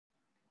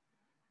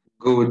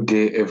Good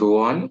day,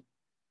 everyone.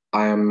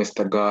 I am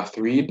Mr. Garth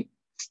Reed,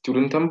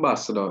 Student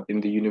Ambassador in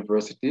the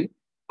University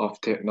of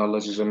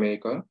Technology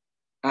Jamaica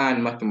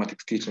and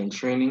Mathematics Teaching and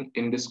Training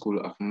in the School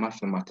of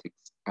Mathematics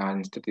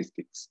and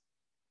Statistics.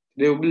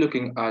 Today we'll be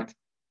looking at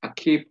a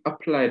Cape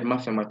Applied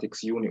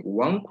Mathematics Unit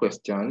 1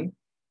 question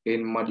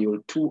in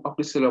Module 2 of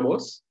the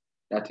syllabus,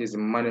 that is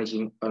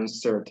Managing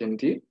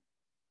Uncertainty.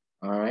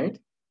 All right.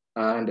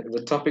 And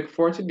the topic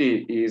for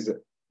today is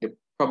the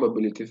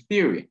probability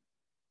theory.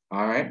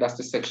 All right, that's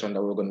the section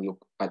that we're going to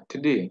look at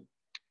today.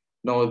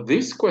 Now,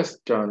 this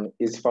question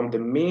is from the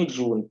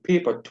May-June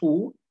Paper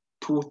 2,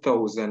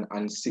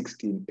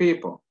 2016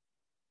 paper. All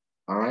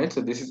right,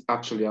 so this is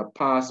actually a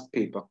past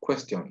paper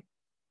question.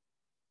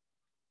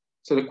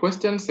 So the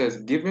question says,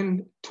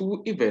 given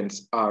two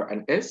events R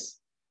and S,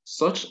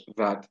 such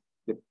that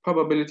the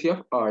probability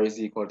of R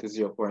is equal to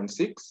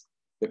 0.6,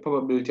 the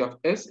probability of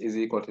S is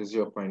equal to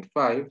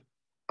 0.5,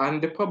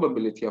 and the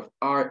probability of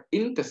R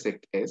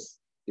intersect S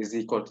is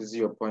equal to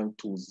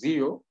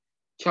 0.20,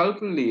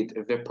 calculate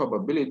the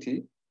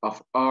probability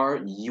of R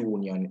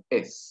union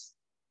S.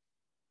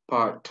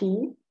 Part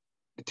 2,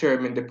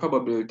 determine the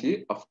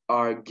probability of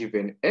R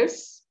given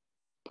S.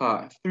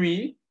 Part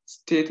 3,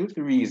 state with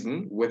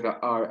reason whether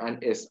R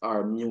and S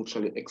are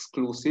mutually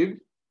exclusive.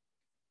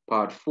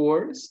 Part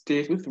 4,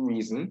 state with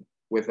reason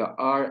whether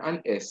R and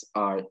S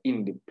are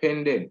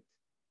independent.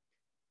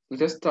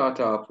 Let us start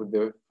off with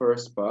the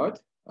first part.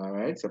 All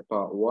right, so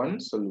part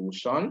 1,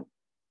 solution.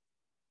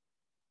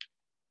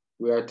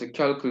 We are to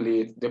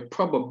calculate the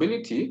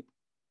probability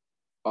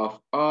of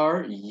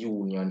R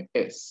union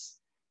S.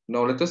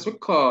 Now let us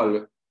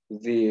recall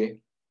the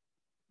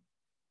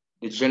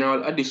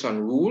general addition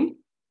rule.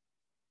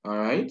 All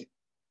right,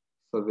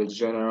 so the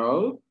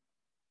general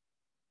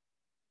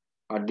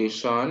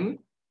addition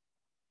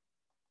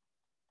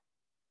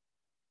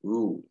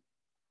rule.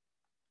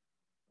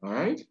 All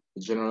right,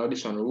 the general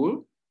addition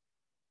rule.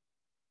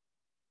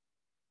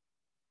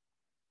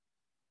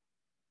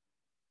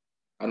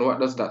 And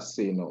what does that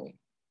say now?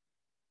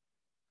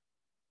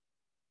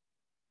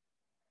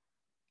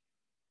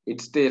 It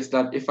states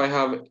that if I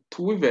have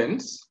two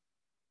events,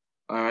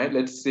 all right,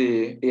 let's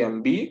say A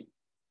and B,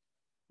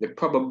 the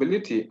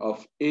probability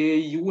of A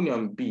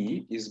union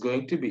B is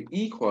going to be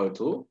equal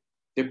to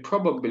the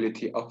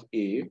probability of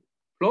A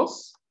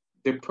plus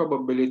the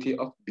probability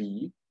of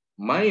B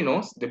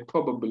minus the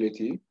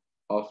probability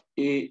of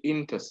A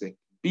intersect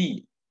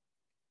B.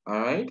 All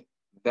right,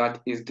 that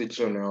is the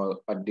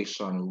general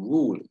addition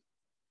rule.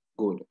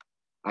 Good.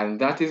 And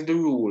that is the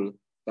rule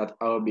that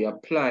I'll be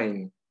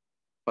applying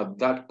for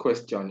that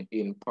question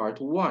in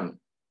part 1.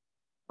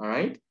 All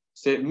right,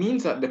 so it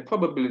means that the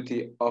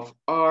probability of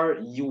R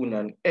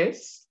union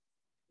S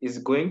is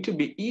going to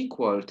be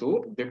equal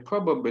to the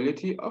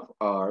probability of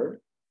R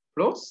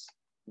plus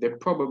the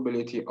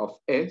probability of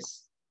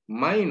S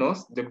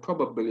minus the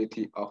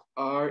probability of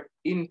R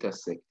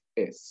intersect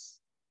S.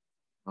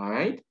 All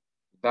right,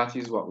 that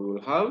is what we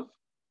will have.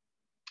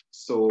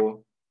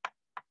 So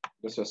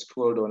let's just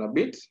scroll down a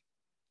bit.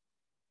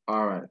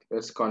 All right,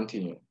 let's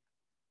continue.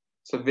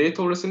 So they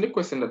told us in the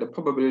question that the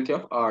probability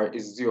of R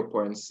is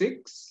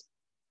 0.6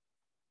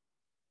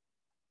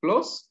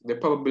 plus the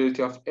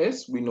probability of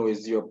S we know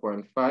is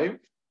 0.5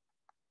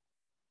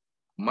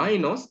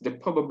 minus the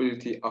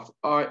probability of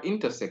R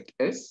intersect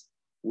S,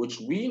 which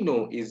we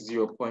know is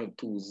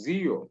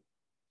 0.20.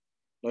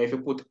 Now, if you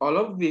put all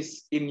of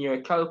this in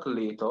your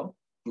calculator,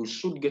 you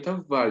should get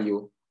a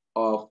value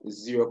of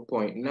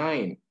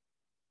 0.9.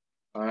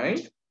 All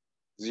right,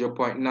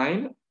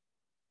 0.9.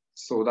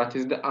 So that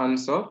is the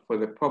answer for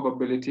the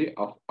probability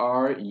of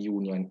R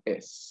union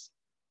S.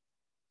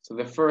 So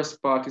the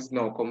first part is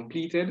now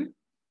completed.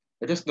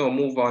 Let us now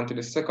move on to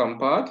the second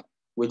part,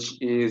 which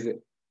is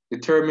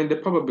determine the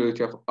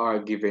probability of R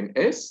given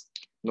S.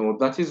 Now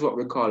that is what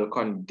we call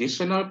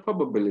conditional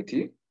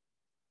probability.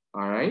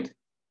 All right.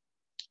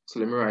 So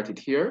let me write it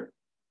here.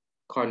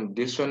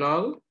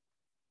 Conditional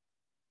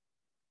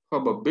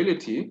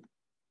probability.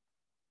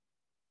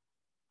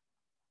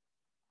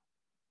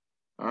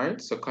 All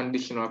right. So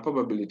conditional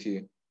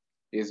probability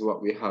is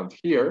what we have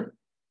here.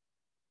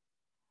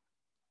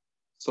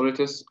 So let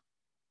us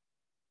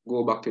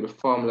go back to the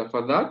formula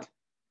for that.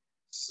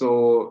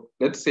 So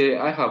let's say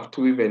I have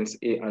two events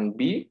A and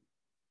B.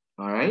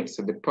 All right.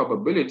 So the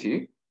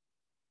probability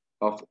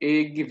of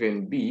A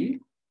given B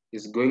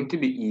is going to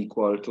be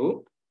equal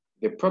to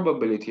the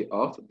probability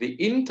of the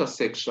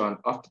intersection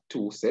of the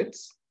two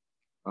sets.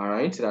 All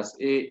right, so that's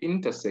A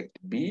intersect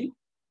B.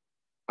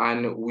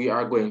 And we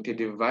are going to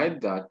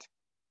divide that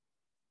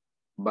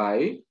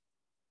by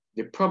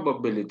the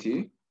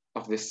probability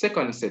of the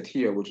second set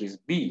here, which is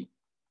B.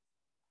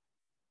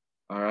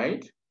 All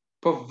right,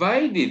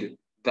 provided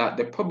that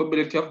the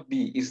probability of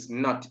B is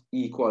not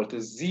equal to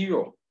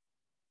 0.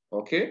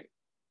 Okay,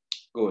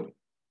 good.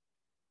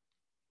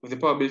 If the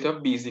probability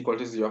of B is equal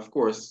to 0, of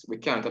course, we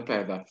can't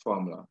apply that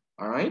formula.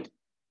 All right,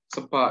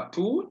 so part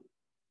 2,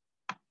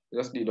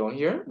 let's do down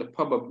here, the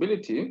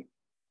probability.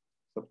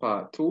 So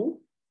part 2,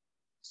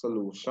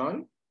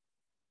 solution.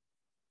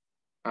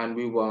 and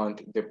we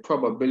want the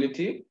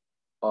probability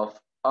of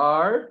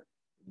R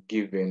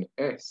given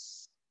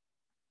S.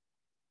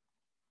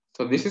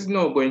 So this is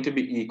now going to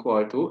be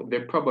equal to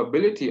the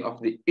probability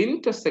of the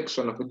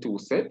intersection of the two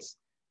sets,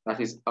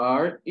 that is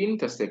R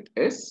intersect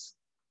S,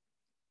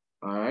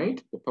 all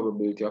right, the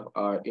probability of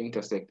R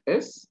intersect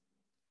S,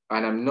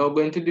 and I'm now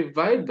going to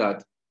divide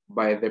that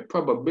by the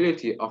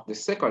probability of the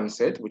second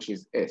set, which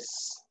is S,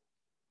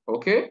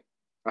 okay?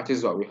 That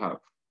is what we have.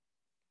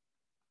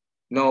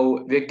 Now,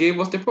 they gave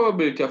us the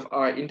probability of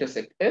R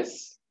intersect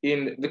S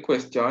in the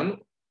question,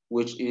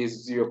 which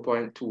is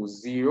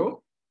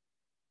 0.20,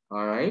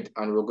 all right?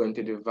 And we're going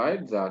to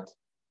divide that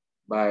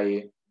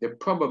by the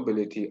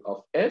probability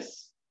of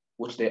S,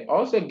 which they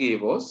also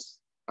gave us,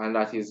 and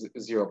that is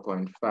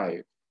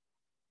 0.5.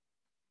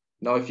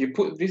 Now, if you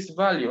put this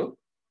value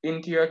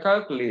into your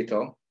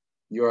calculator,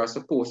 you are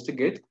supposed to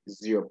get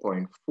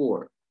 0.4,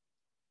 all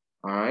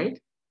right?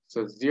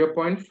 So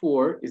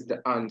 0.4 is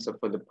the answer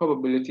for the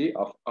probability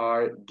of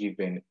R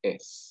given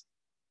S,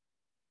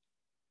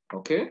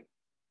 okay?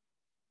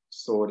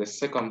 So the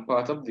second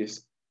part of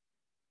this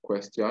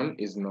question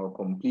is now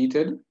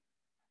completed.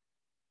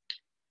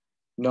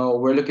 Now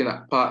we're looking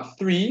at part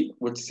 3,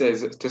 which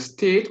says to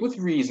state with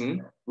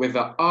reason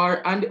whether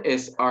R and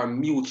S are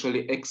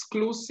mutually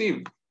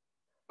exclusive.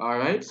 All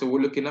right, so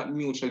we're looking at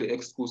mutually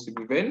exclusive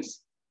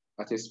events.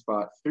 That is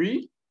part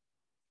 3.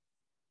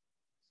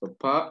 So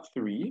part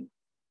 3,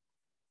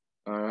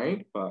 all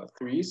right, part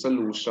 3,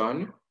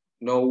 solution.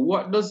 Now,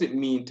 what does it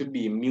mean to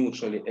be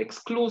mutually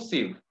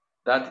exclusive?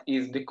 That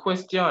is the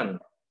question,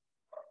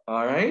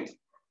 all right?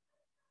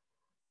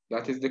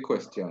 That is the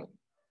question.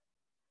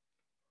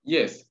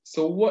 Yes,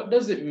 so what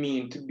does it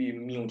mean to be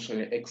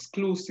mutually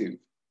exclusive?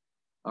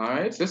 All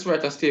right, so let's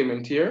write a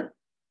statement here.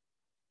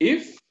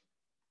 If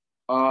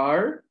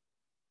R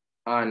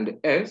and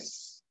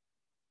S,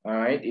 all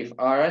right, if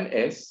R and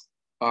S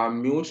are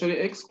mutually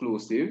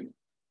exclusive,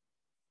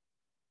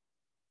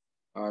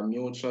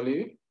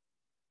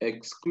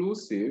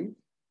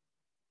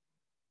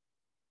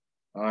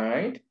 all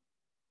right,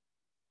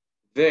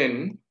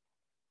 then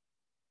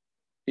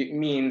it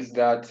means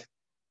that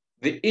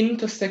the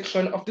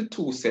intersection of the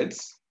two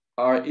sets,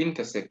 R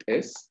intersect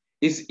S,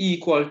 is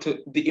equal to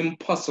the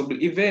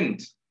impossible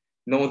event.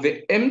 Now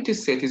the empty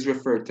set is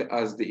referred to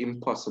as the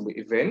impossible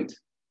event,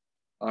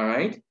 all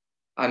right?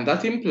 And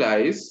that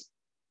implies,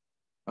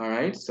 all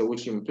right, so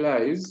which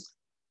implies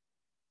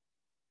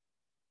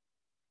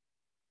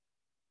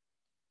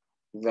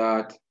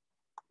that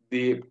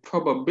the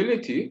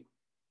probability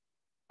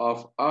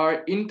of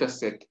R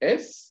intersect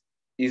S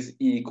is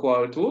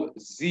equal to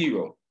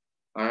 0.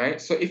 All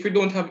right, so if you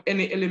don't have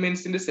any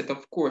elements in the set,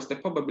 of course, the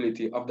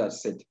probability of that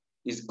set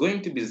is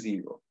going to be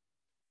 0.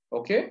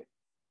 Okay,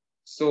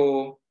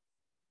 so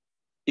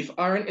if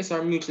R and S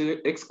are mutually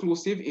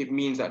exclusive, it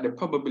means that the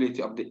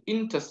probability of the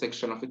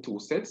intersection of the two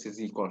sets is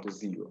equal to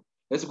 0.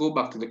 Let's go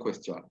back to the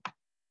question.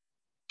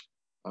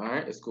 All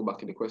right, let's go back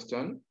to the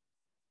question.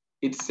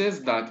 It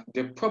says that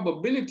the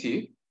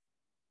probability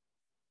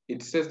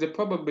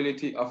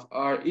of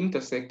R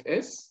intersect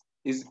S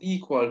is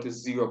equal to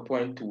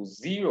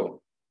 0.20.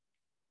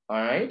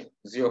 All right,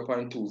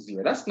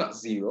 0.20. That's not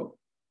 0.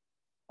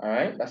 All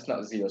right, that's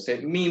not 0. So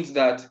it means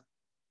that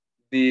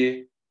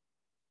the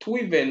two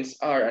events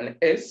R and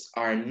S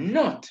are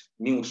not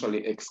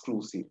mutually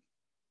exclusive.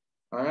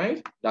 All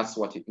right, that's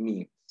what it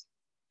means.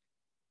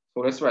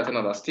 So let's write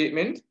another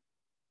statement.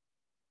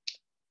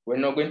 We're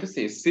now going to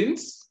say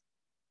since.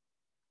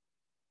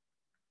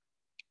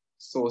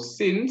 So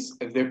since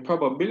the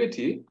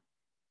probability,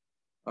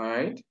 all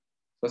right,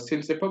 so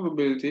since the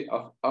probability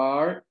of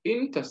R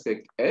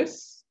intersect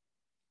S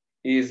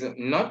is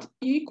not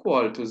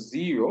equal to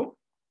 0,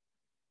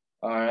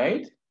 all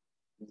right,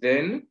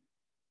 then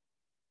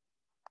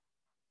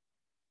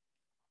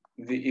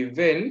the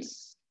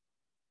events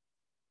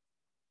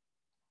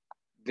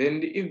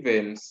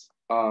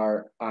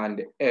R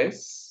and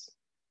S,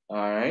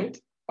 all right,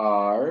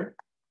 are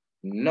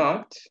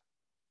not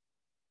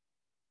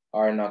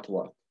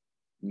what?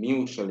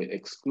 Mutually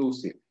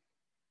exclusive.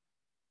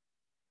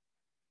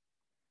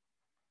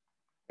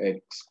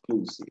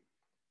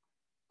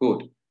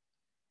 Good.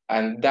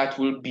 And that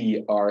will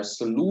be our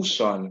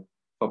solution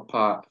for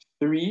part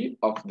 3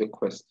 of the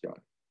question.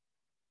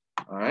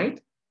 All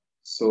right.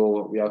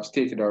 So we have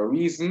stated our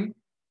reason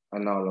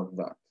and all of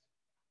that.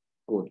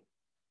 Good.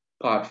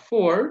 Part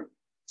 4,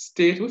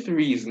 state with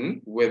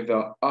reason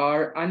whether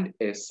R and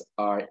S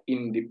are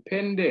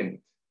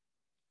independent.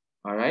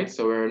 All right,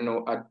 so we're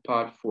now at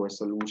part 4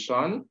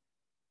 solution.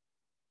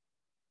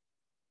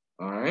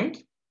 All right,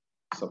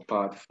 so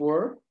part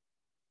 4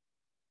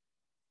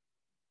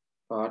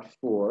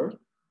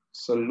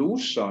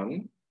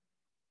 solution.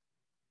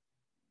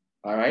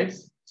 All right,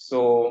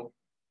 so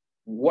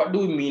what do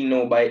we mean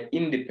now by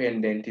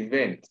independent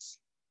events?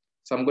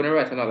 So I'm going to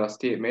write another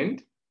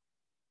statement.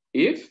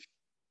 If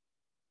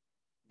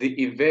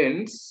the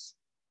events,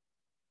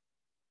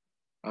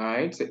 all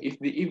right, so if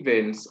the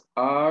events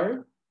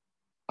R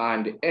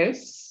and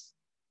S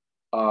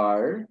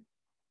are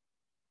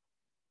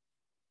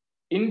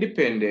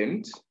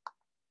independent,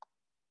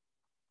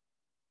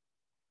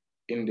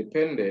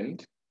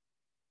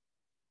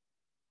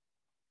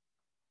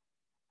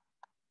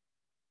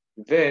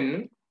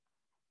 then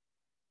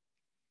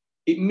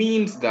it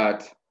means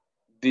that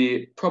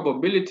the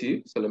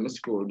probability, so let me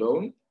scroll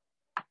down,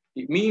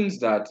 it means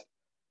that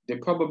the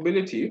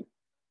probability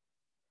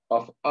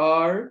of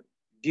R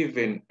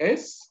given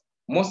S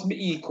must be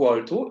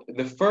equal to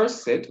the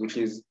first set, which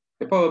is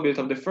the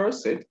probability of the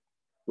first set,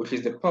 which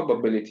is the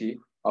probability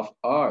of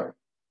R.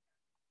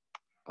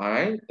 All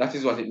right, that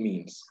is what it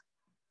means.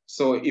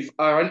 So if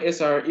R and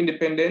S are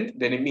independent,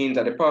 then it means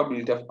that the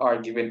probability of R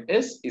given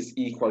S is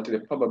equal to the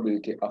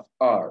probability of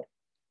R.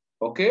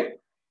 Okay?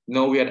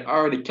 Now we had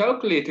already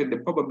calculated the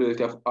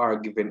probability of R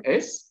given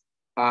S,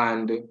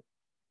 and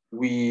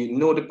we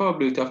know the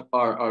probability of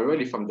R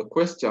already from the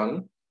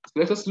question. So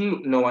let us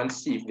look now and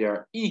see if they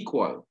are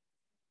equal.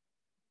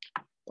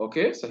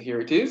 Okay, so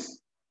here it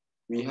is.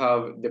 We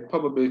have the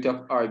probability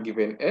of R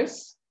given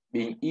S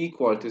being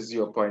equal to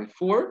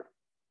 0.4.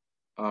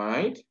 All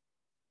right,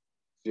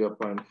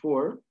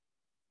 0.4.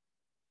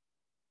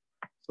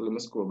 So let me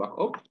scroll back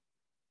up.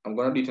 I'm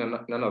going to do it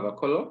in another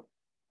color,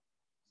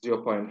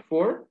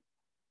 0.4.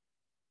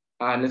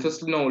 And let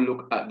us now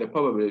look at the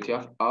probability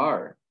of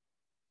R.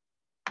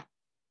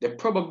 The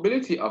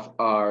probability of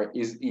R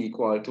is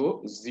equal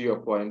to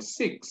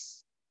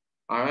 0.6.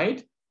 All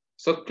right,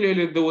 so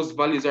clearly those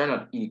values are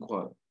not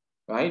equal,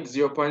 right?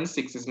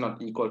 0.6 is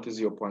not equal to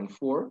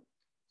 0.4.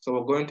 So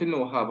we're going to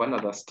now have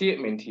another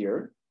statement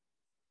here.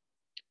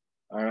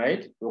 All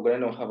right, we're going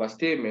to now have a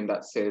statement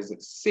that says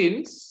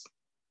since,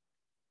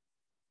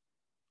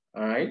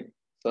 all right,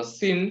 so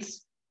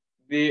since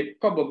the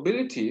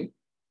probability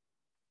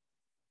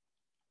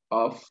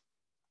of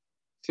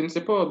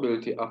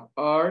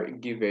R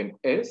given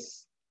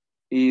S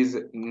is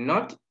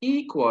not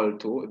equal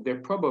to the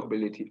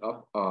probability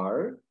of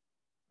R,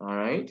 all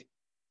right,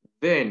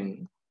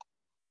 then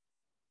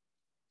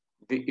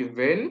the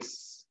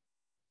events,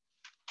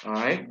 all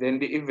right, then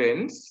the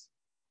events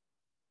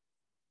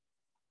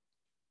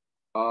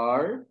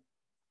R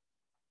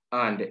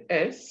and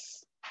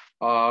S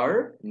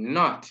are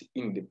not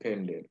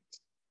independent.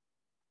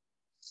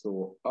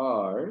 So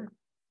are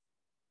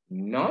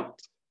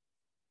not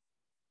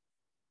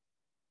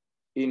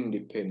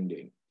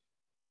independent.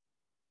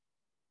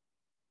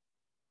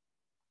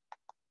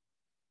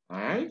 All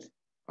right,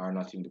 are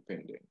not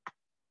independent.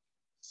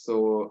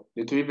 So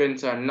the two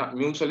events are not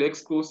mutually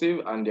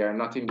exclusive and they are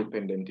not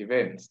independent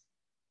events.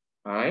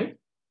 All right.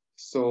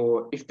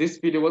 So if this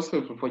video was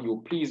helpful for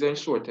you, please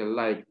ensure to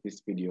like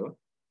this video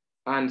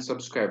and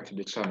subscribe to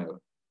the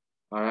channel.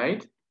 All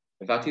right.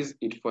 That is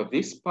it for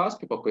this past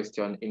paper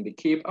question in the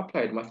CAPE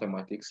Applied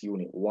Mathematics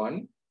Unit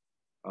 1.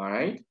 All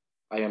right.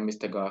 I am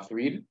Mr. Garth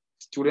Reed,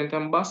 Student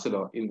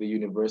Ambassador in the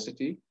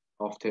University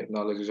of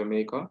Technology,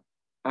 Jamaica,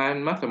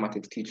 and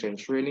Mathematics Teacher in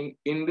Training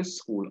in the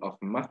School of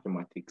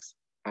Mathematics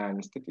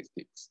and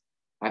Statistics.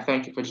 I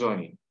thank you for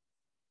joining.